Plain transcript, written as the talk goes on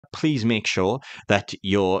please make sure that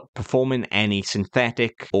you're performing any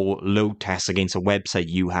synthetic or load tests against a website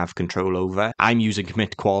you have control over. I'm using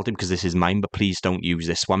commit quality because this is mine, but please don't use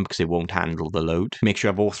this one because it won't handle the load. Make sure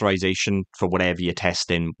you have authorization for whatever you're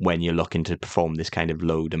testing when you're looking to perform this kind of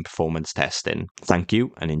load and performance testing. Thank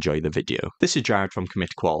you and enjoy the video. This is Jared from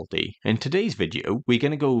Commit Quality. In today's video, we're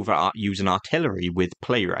going to go over using artillery with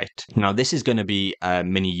Playwright. Now, this is going to be a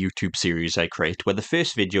mini YouTube series I create where the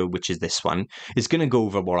first video, which is this one, is going to go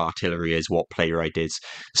over what artillery is, what Playwright is,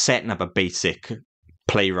 setting up a basic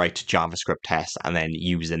Playwright JavaScript test and then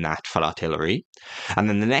using that for artillery. And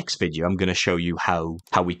then the next video, I'm going to show you how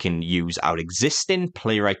we can use our existing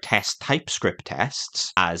Playwright test TypeScript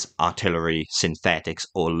tests as artillery synthetics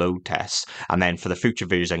or load tests. And then for the future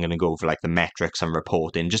videos, I'm going to go over like the metrics and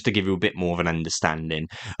reporting just to give you a bit more of an understanding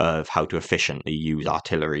of how to efficiently use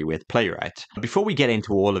artillery with Playwright. Before we get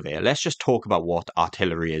into all of it, let's just talk about what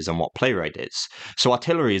artillery is and what Playwright is. So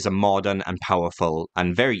artillery is a modern and powerful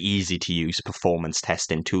and very easy to use performance testing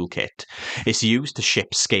toolkit. It's used to ship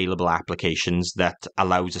scalable applications that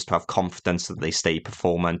allows us to have confidence that they stay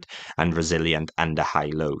performant and resilient under high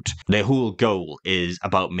load. Their whole goal is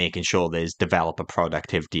about making sure there's developer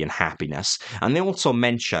productivity and happiness. And they also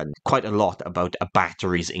mention quite a lot about a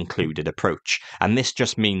batteries included approach. And this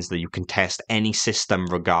just means that you can test any system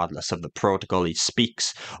regardless of the protocol it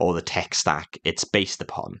speaks or the tech stack it's based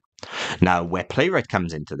upon. Now, where Playwright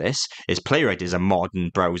comes into this is Playwright is a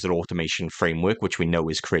modern browser automation framework, which we know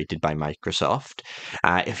is created by Microsoft.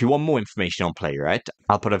 If you want more information on Playwright,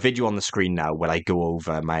 I'll put a video on the screen now where I go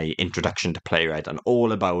over my introduction to Playwright and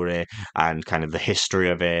all about it and kind of the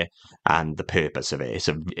history of it and the purpose of it.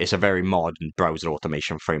 It's a very modern browser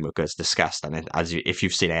automation framework as discussed, and if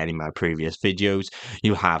you've seen any of my previous videos,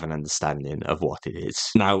 you'll have an understanding of what it is.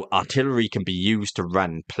 Now, artillery can be used to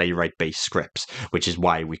run Playwright-based scripts, which is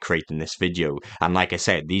why we creating this video. And like I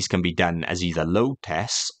said, these can be done as either load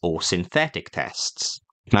tests or synthetic tests.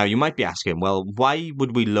 Now, you might be asking, well, why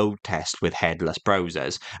would we load test with headless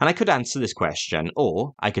browsers? And I could answer this question,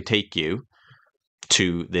 or I could take you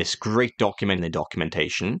to this great document in the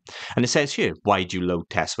documentation, and it says here, why do you load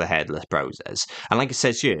test with headless browsers? And like it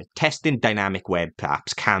says here, testing dynamic web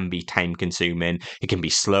apps can be time consuming, it can be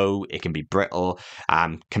slow, it can be brittle,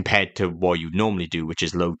 compared to what you normally do, which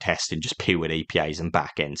is load testing just pure APIs and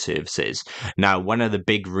backend services. Now, one of the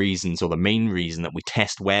big reasons, or the main reason that we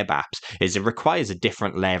test web apps is it requires a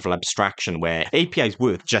different level of abstraction where APIs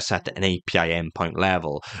work just at an API endpoint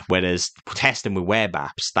level, whereas testing with web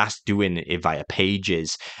apps, that's doing it via pages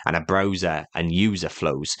and a browser and user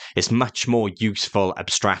flows. It's much more useful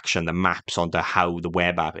abstraction that maps onto how the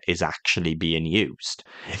web app is actually being used.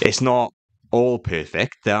 It's not all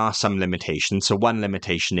perfect. There are some limitations. So one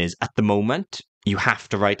limitation is at the moment, you have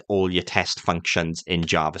to write all your test functions in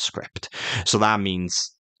JavaScript. So that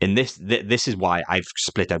means in this is why I've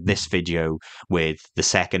split up this video with the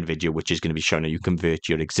second video, which is going to be showing how you convert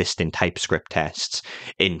your existing TypeScript tests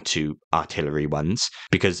into artillery ones,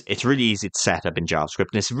 because it's really easy to set up in JavaScript,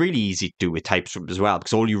 and it's really easy to do with TypeScript as well,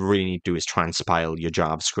 because all you really need to do is transpile your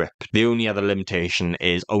JavaScript. The only other limitation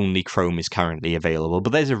is only Chrome is currently available,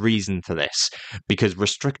 but there's a reason for this, because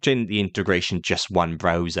restricting the integration just one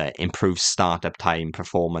browser improves startup time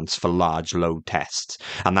performance for large load tests,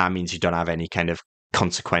 and that means you don't have any kind of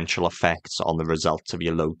consequential effects on the results of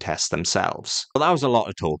your load tests themselves. Well, that was a lot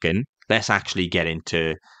of talking. Let's actually get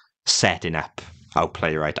into setting up our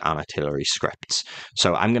Playwright and artillery scripts.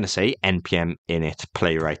 So I'm going to say npm init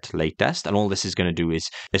playwright latest, and all this is going to do is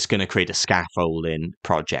it's going to create a scaffolding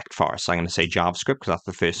project for us. So I'm going to say JavaScript because that's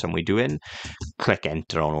the first one we do in. Click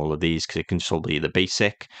enter on all of these because it can still be the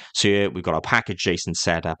basic. So here we've got our package.json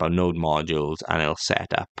set up, our node modules, and it'll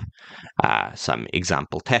set up some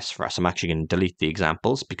example tests for us. I'm actually going to delete the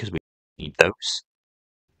examples because we need those.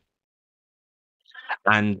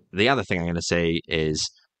 And the other thing I'm going to say is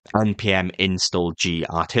npm install g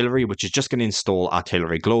artillery, which is just going to install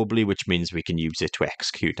artillery globally, which means we can use it to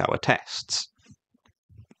execute our tests.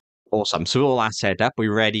 Awesome. So all that set up,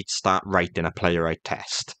 we're ready to start writing a Playwright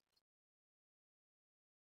test.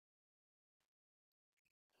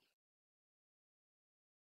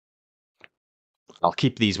 I'll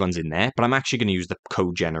keep these ones in there, but I'm actually going to use the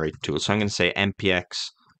code generator tool. So I'm going to say npx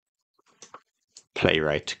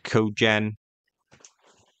playwright code gen,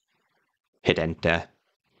 hit enter.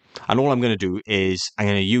 And all I'm going to do is I'm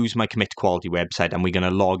going to use my commit quality website, and we're going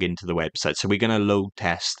to log into the website. So we're going to load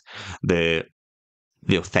test the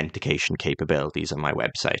authentication capabilities of my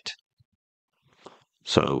website.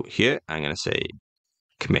 So here I'm going to say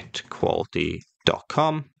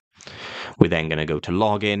commitquality.com. We're then going to go to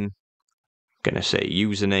login. Going to say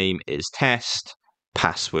username is test,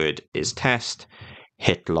 password is test,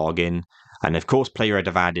 hit login. And of course, Playwright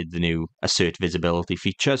have added the new assert visibility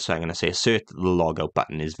feature. So I'm going to say assert the logout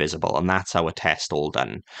button is visible. And that's our test all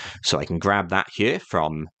done. So I can grab that here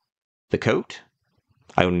from the code.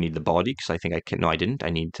 I only need the body because I think I can. No, I didn't. I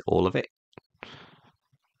need all of it.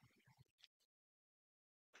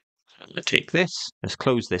 I'm going to take this. Let's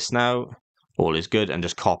close this now. All is good. And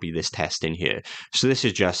just copy this test in here. So this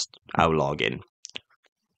is just our login.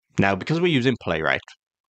 Now, because we're using Playwright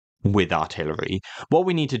with artillery, what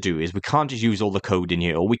we need to do is we can't just use all the code in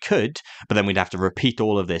here, or we could, but then we'd have to repeat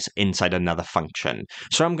all of this inside another function.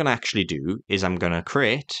 So what I'm going to actually do is I'm going to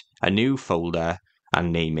create a new folder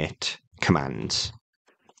and name it commands.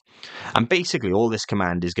 And basically all this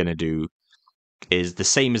command is going to do is the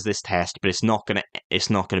same as this test, but it's not going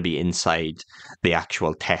to be inside the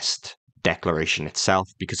actual test declaration itself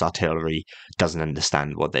because artillery doesn't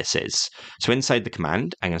understand what this is. So inside the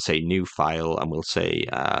command, I'm going to say new file and we'll say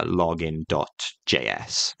login.js.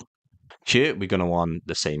 Here we're going to want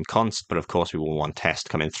the same const, but of course we will want test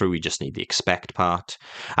coming through. We just need the expect part.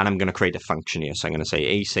 And I'm going to create a function here. So I'm going to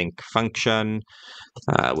say async function.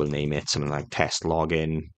 We'll name it something like test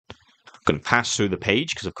login. I'm going to pass through the page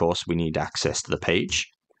because of course we need access to the page.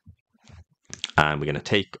 And we're going to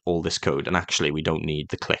take all this code, and actually we don't need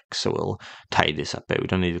the click, so we'll tie this up. We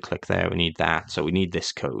don't need the click there, we need that, so we need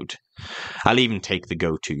this code. I'll even take the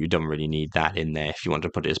go-to, you don't really need that in there if you want to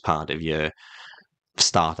put it as part of your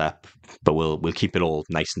startup, but we'll keep it all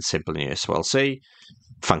nice and simple in here. So I'll say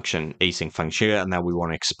function, async function here, and now we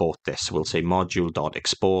want to export this. So we'll say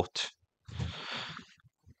module.export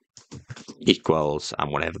equals,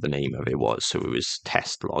 and whatever the name of it was, so it was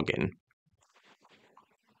test login.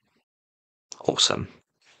 Awesome.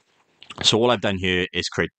 So all I've done here is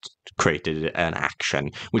created an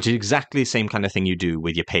action, which is exactly the same kind of thing you do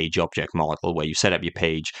with your page object model, where you set up your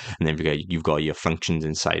page and then you've got your functions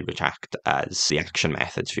inside which act as the action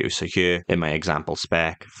methods for you. So here in my example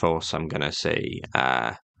spec, first I'm going to say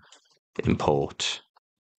import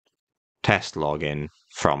test login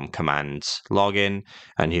from commands login,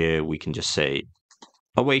 and here we can just say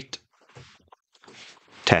await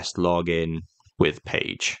test login with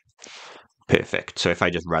page. Perfect. So if I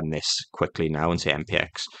just run this quickly now and say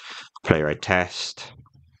npx playwright test,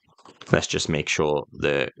 let's just make sure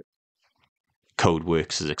the code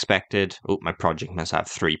works as expected. Oh, my project must have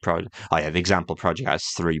three the example project has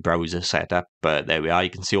 3 browsers set up, but there we are. You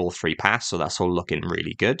can see all 3 pass, so that's all looking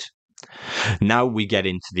really good. Now we get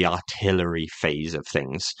into the artillery phase of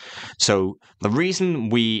things. So the reason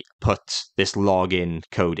we put this login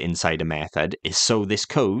code inside a method is so this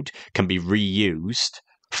code can be reused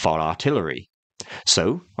for artillery.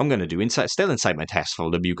 So I'm going to do still inside my test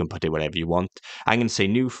folder, but you can put it whatever you want. I'm going to say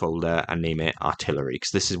new folder and name it artillery,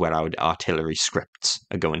 because this is where our artillery scripts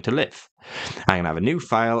are going to live. I'm going to have a new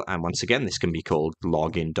file, and once again, this can be called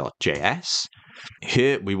login.js.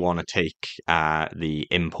 Here we want to take the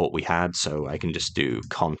import we had, so I can just do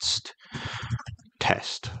const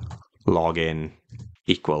test login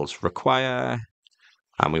equals require,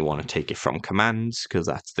 and we want to take it from commands because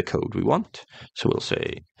that's the code we want. So we'll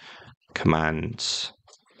say commands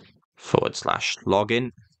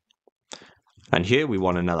 /login. And here we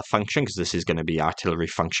want another function because this is going to be artillery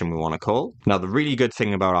function we want to call. Now, the really good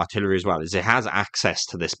thing about artillery as well is it has access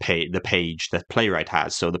to this the page that Playwright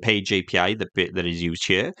has. So the page API that is used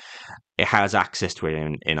here, it has access to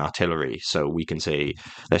it in artillery. So we can say,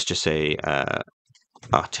 let's just say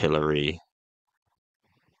artillery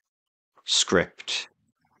script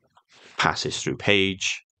passes through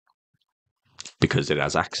page because it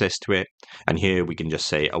has access to it. And here we can just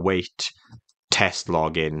say await test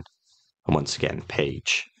login, and once again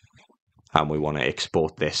page. And we want to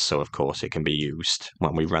export this, so of course it can be used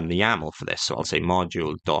when we run the YAML for this. So I'll say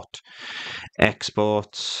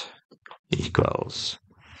module.export equals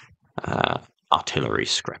artillery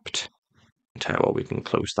script. Or we can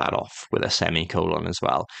close that off with a semicolon as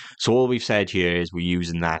well. So all we've said here is we're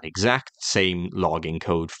using that exact same login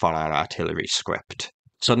code for our artillery script.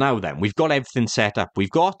 So now then, we've got everything set up.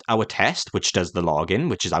 We've got our test, which does the login,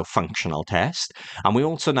 which is our functional test. And we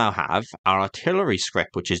also now have our artillery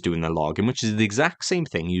script, which is doing the login, which is the exact same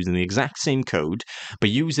thing, using the exact same code.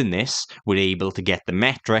 But using this, we're able to get the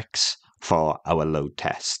metrics for our load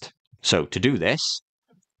test. So to do this,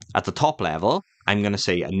 at the top level, I'm going to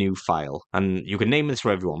say a new file. And you can name this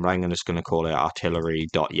for everyone, but I'm just going to call it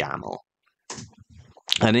artillery.yaml.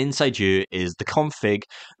 And inside here is the config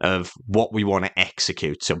of what we want to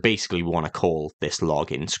execute. So basically, we want to call this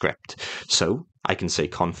login script. So I can say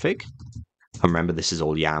config. And remember, this is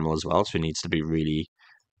all YAML as well, so it needs to be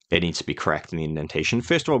correct in the indentation.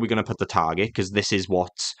 First of all, we're going to put the target, because this is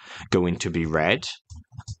what's going to be read.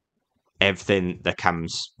 everything that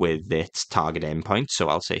comes with its target endpoint. So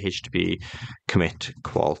I'll say http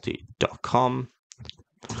commitquality.com.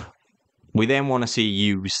 We then want to see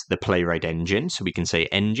use the Playwright engine. So we can say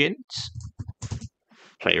engines,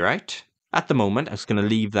 Playwright. At the moment, I'm just going to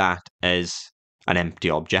leave that as an empty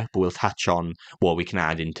object, but we'll touch on what we can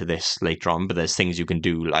add into this later on. But there's things you can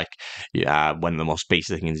do, like one of the most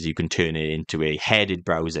basic things is you can turn it into a headed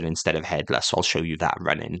browser instead of headless. So I'll show you that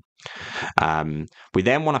running. We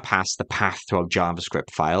then want to pass the path to our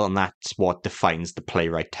JavaScript file, and that's what defines the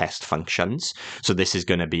Playwright test functions. So this is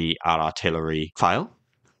going to be our artillery file.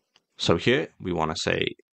 So here we want to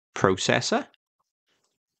say processor,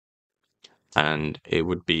 and it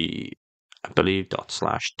would be, I believe,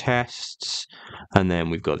 /tests, and then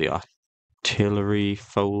we've got the artillery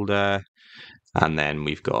folder, and then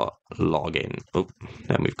we've got login.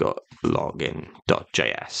 Then we've got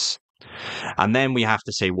login.js. And then we have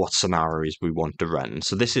to say what scenarios we want to run.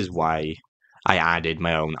 So this is why I added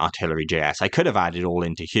my own artillery.js. I could have added all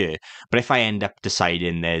into here, but if I end up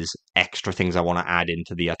deciding there's extra things I want to add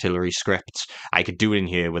into the artillery scripts, I could do it in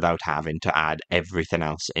here without having to add everything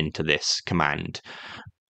else into this command.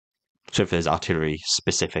 So if there's artillery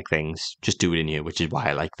specific things, just do it in here, which is why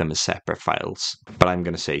I like them as separate files. But I'm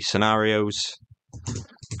going to say scenarios,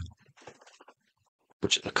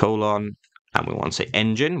 which is the colon, and we want to say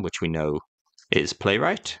engine, which we know is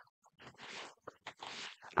Playwright.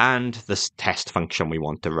 And this test function we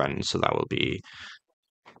want to run. So that will be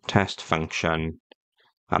test function,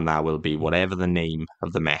 and that will be whatever the name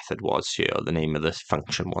of the method was here, or the name of the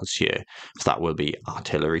function was here. So that will be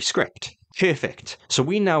artillery script. Perfect. So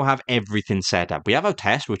we now have everything set up. We have our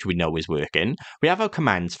test, which we know is working. We have our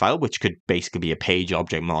commands file, which could basically be a page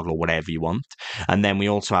object model or whatever you want. And then we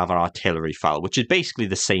also have our artillery file, which is basically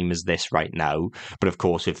the same as this right now. But of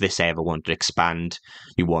course, if this ever wanted to expand,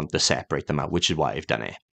 you want to separate them out, which is why I've done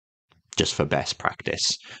it, just for best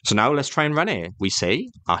practice. So now let's try and run it. We say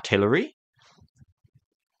artillery.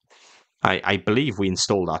 I believe we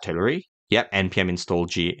installed artillery. Yep, npm install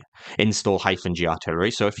 -g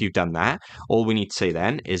artillery. So if you've done that, all we need to say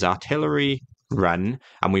then is artillery run,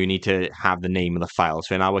 and we need to have the name of the file.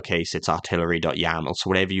 So in our case, it's artillery.yaml. So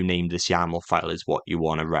whatever you named this YAML file is what you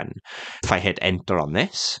want to run. If I hit enter on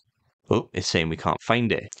this, oh, it's saying we can't find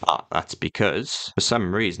it. That's because for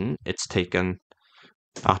some reason it's taken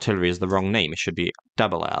artillery as the wrong name. It should be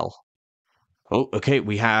L. Oh, okay,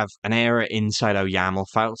 we have an error inside our YAML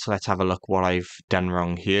file, so let's have a look what I've done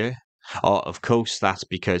wrong here. Oh, of course, that's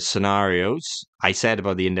because scenarios, I said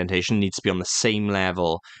about the indentation, needs to be on the same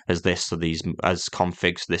level as this, so as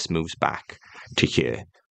configs, this moves back to here.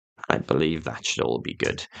 I believe that should all be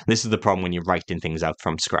good. This is the problem when you're writing things out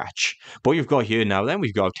from scratch. But what you've got here now then,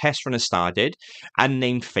 we've got our test runner started,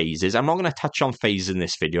 unnamed phases. I'm not going to touch on phases in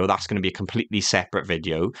this video. That's going to be a completely separate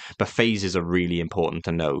video, but phases are really important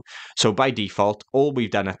to know. So by default, all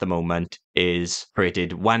we've done at the moment is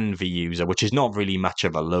created one vuser, which is not really much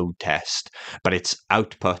of a load test, but it's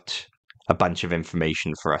output a bunch of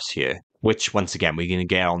information for us here, which once again, we're going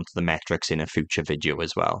to get onto the metrics in a future video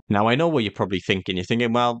as well. Now, I know what you're probably thinking. You're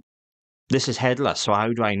thinking, well, this is headless, so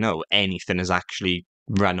how do I know anything is actually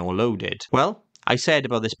run or loaded? Well, I said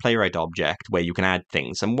about this Playwright object where you can add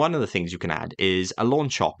things, and one of the things you can add is a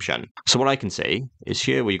launch option. So what I can say is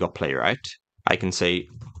here where you got Playwright, I can say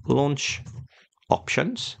launch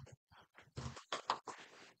options,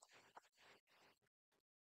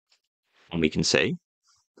 and we can say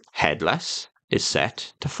headless is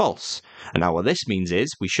set to false. And now what this means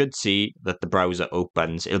is we should see that the browser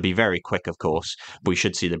opens. It'll be very quick, of course, but we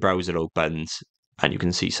should see the browser opens and you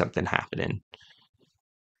can see something happening.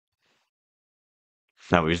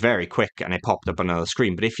 Now it was very quick and it popped up on another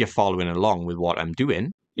screen, but if you're following along with what I'm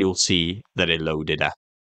doing, you'll see that it loaded up.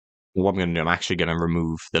 What I'm going to do, I'm actually going to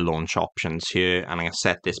remove the launch options here, and I'm going to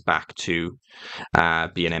set this back to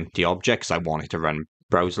be an empty object because I want it to run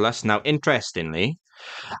browserless. Now, interestingly,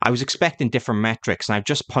 I was expecting different metrics, and I've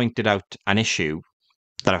just pointed out an issue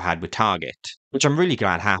that I've had with target, which I'm really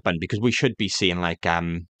glad happened because we should be seeing like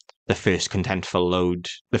the first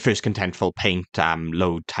contentful paint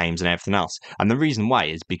load times and everything else. And the reason why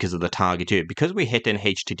is because of the target here. Because we hit in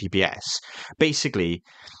HTTPS, basically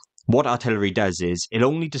what artillery does is it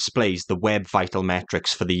only displays the web vital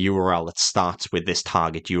metrics for the URL that starts with this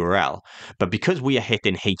target URL. But because we are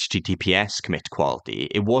hitting HTTPS commit quality,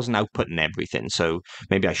 it wasn't outputting everything. So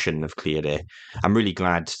maybe I shouldn't have cleared it. I'm really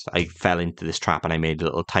glad I fell into this trap and I made a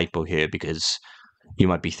little typo here, because you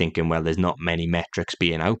might be thinking, well, there's not many metrics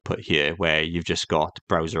being output here where you've just got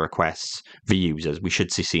browser requests for users. We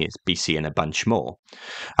should be seeing a bunch more.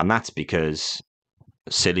 And that's because,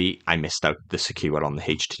 silly, I missed out the secure on the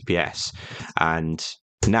HTTPS. And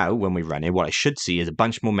Now, when we run it, what I should see is a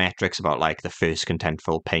bunch more metrics about like the first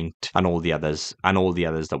contentful paint and all the others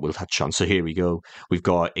that we'll touch on. So here we go. We've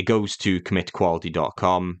got, it goes to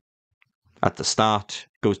commitquality.com at the start,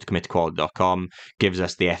 goes to commitquality.com, gives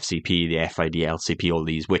us the FCP, the FID, LCP, all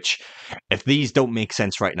these, which if these don't make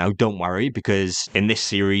sense right now, don't worry, because in this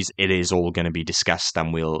series, it is all going to be discussed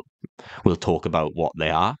and we'll talk about what they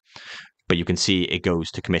are. But you can see it goes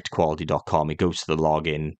to commitquality.com, it goes to the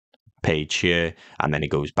login page here, and then it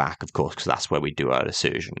goes back, of course, because that's where we do our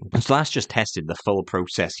assertion. So that's just tested the full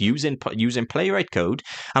process using Playwright code,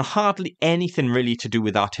 and hardly anything really to do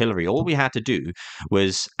with artillery. All we had to do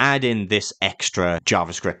was add in this extra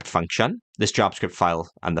JavaScript function, this JavaScript file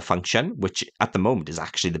and the function, which at the moment is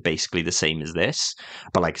actually basically the same as this.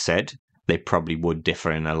 But like I said, they probably would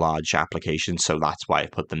differ in a large application, so that's why I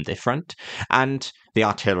put them different. And the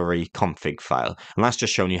artillery config file. And that's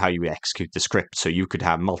just showing you how you execute the script. So you could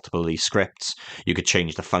have multiple of these scripts, you could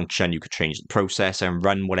change the function, you could change the process, and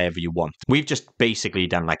run whatever you want. We've just basically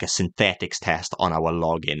done like a synthetics test on our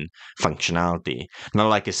login functionality. Now,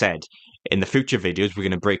 like I said, in the future videos, we're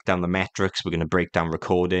going to break down the metrics, we're going to break down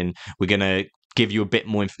recording, we're going to give you a bit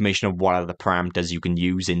more information of what are the parameters you can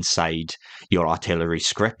use inside your artillery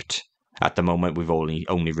script. At the moment, we've only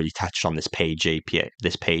really touched on this page API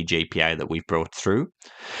that we've brought through.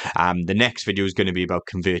 The next video is going to be about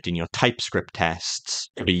converting your TypeScript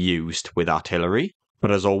tests to be used with artillery.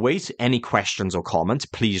 But as always, any questions or comments,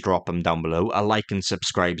 please drop them down below. A like and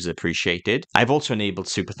subscribe is appreciated. I've also enabled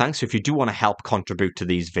super thanks, so if you do want to help contribute to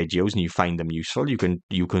these videos and you find them useful, you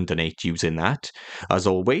can donate using that. As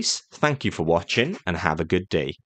always, thank you for watching and have a good day.